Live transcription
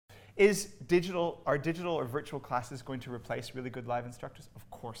Are digital or virtual classes going to replace really good live instructors? Of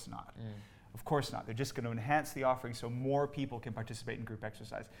course not. Of course not. They're just going to enhance the offering so more people can participate in group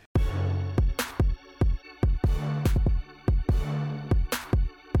exercise.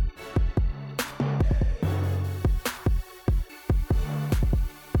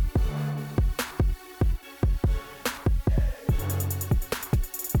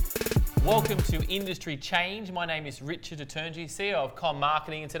 Welcome to Industry Change. My name is Richard Atunji, CEO of Com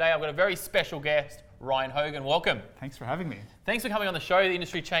Marketing, and today I've got a very special guest, Ryan Hogan. Welcome. Thanks for having me. Thanks for coming on the show, the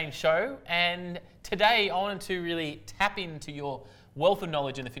Industry Change Show. And today I wanted to really tap into your wealth of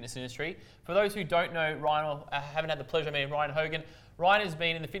knowledge in the fitness industry. For those who don't know Ryan or haven't had the pleasure of meeting Ryan Hogan, Ryan has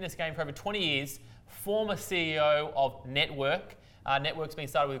been in the fitness game for over 20 years, former CEO of Network. Network's been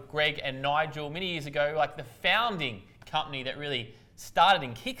started with Greg and Nigel many years ago, like the founding company that really started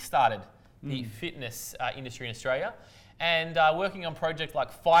and kick-started the fitness industry in Australia, and working on projects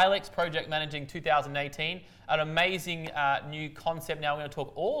like Filex, project managing 2018, an amazing new concept. Now we're going to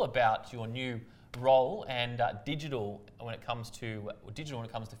talk all about your new role and digital when it comes to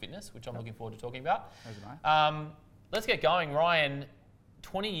fitness, which I'm looking forward to talking about. As am I. Let's get going, Ryan.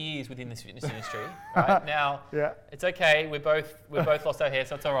 20 years within this fitness industry, right? Now, Yeah. It's okay. We've both lost our hair,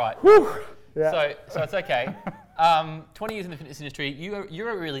 so it's all right. Whew. Yeah. So it's okay. 20 years in the fitness industry, you're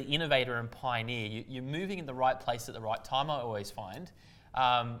a really innovator and pioneer. You're moving in the right place at the right time, I always find.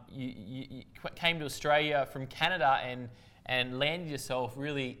 You came to Australia from Canada and landed yourself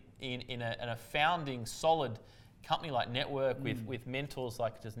really in a founding, solid company like Network with mentors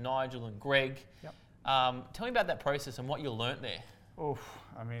like just Nigel and Greg. Yep. Tell me about that process and what you learnt there. Oh,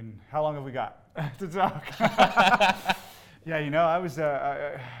 I mean, how long have we got to talk? Yeah, I was,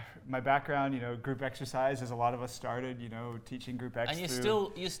 my background, group exercise, as a lot of us started, teaching group exercise.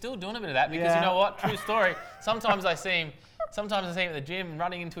 And you're still doing a bit of that because Yeah. you know what? True story. Sometimes I see him at the gym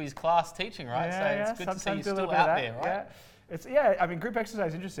running into his class teaching, right? Yeah, so it's good to see sometimes you do a still little bit of out that. there, right? I mean, group exercise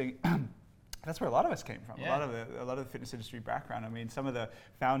is interesting. That's where a lot of us came from. Yeah. A lot of the fitness industry background. I mean, some of the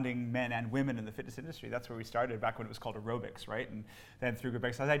founding men and women in the fitness industry, that's where we started back when it was called aerobics, right? And then through group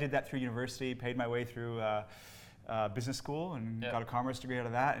exercise, I did that through university, paid my way through business school and got a commerce degree out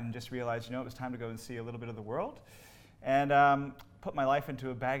of that, and just realized, it was time to go and see a little bit of the world. And put my life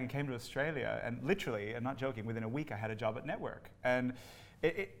into a bag and came to Australia. And literally, I'm not joking, within a week I had a job at Network. And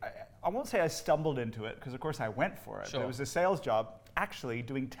I won't say I stumbled into it, because of course I went for it. Sure. But it was a sales job, actually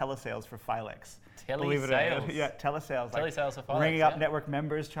doing telesales for Filex. Telesales? Yeah, telesales. Telesales for Filex, ringing up yeah. Network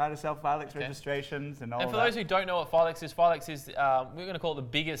members, trying to sell Filex registrations and all And of for that. those who don't know what Filex is we're going to call it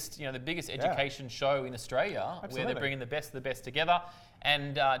the biggest education show in Australia, where Absolutely. they're bringing the best of the best together.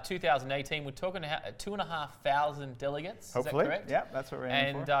 And 2018, we're talking 2,500 delegates. Hopefully, is that correct? yeah, that's what we're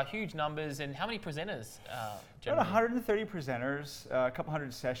aiming for. And huge numbers. And how many presenters? About Generally? 130 presenters, a couple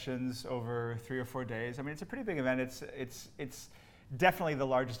hundred sessions over 3 or 4 days. I mean, it's a pretty big event. It's definitely the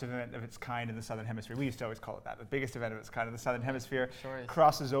largest event of its kind in the Southern Hemisphere. We used to always call it that, the biggest event of its kind in the Southern Hemisphere. Sure is.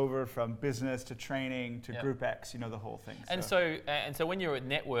 Crosses over from business to training to Group X, the whole thing. And so when you were at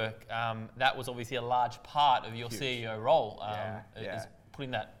Network, that was obviously a large part of your CEO role. Is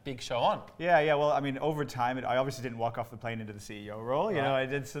putting that big show on. Yeah. Well, I mean, over time, I obviously didn't walk off the plane into the CEO role. Right. I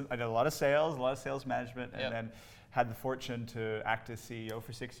did a lot of sales management, and then had the fortune to act as CEO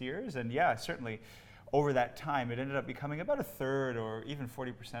for 6 years. And yeah, certainly over that time, it ended up becoming about a third or even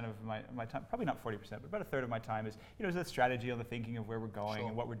 40% of my time, probably not 40%, but about a third of my time is, the strategy on the thinking of where we're going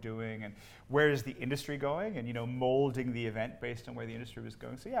and what we're doing and where is the industry going, and, molding the event based on where the industry was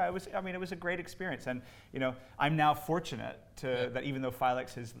going. So yeah, it was a great experience. And, I'm now fortunate that even though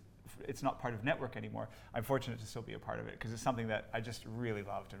Filex it's not part of Network anymore, I'm fortunate to still be a part of it, because it's something that I just really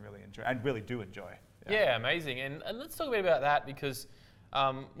loved and really enjoy. I really do enjoy. Yeah, amazing. And let's talk a bit about that, because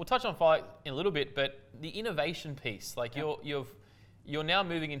we'll touch on Filex in a little bit, but the innovation piece, like you're now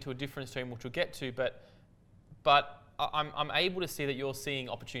moving into a different stream, which we'll get to, but I'm able to see that you're seeing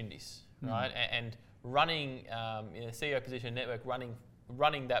opportunities, right? And running in a CEO position in Network,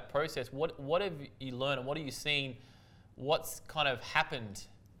 running that process. What have you learned, and what have you seen? What's kind of happened,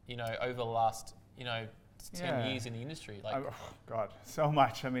 over the last 10 years in the industry? God, so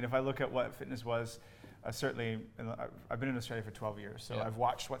much. I mean, if I look at what fitness was. Certainly, I've been in Australia for 12 years, so I've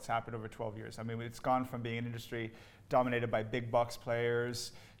watched what's happened over 12 years. I mean, it's gone from being an industry dominated by big box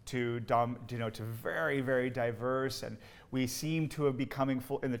players to very, very diverse, and we seem to have becoming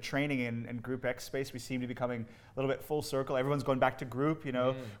full in the training and group X space. We seem to be becoming a little bit full circle. Everyone's going back to group.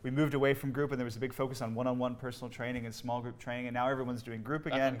 We moved away from group, and there was a big focus on one-on-one personal training and small group training, and now everyone's doing group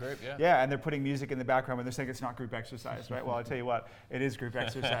again. Group, yeah, and they're putting music in the background when they're saying it's not group exercise, right? Well, I'll tell you what, it is group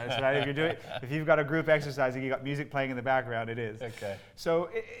exercise, right? If you've got a group exercise and you got music playing in the background, it is. Okay. So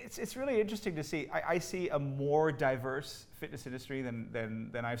it's really interesting to see. I see a more diverse fitness industry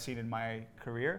than I've seen in my career.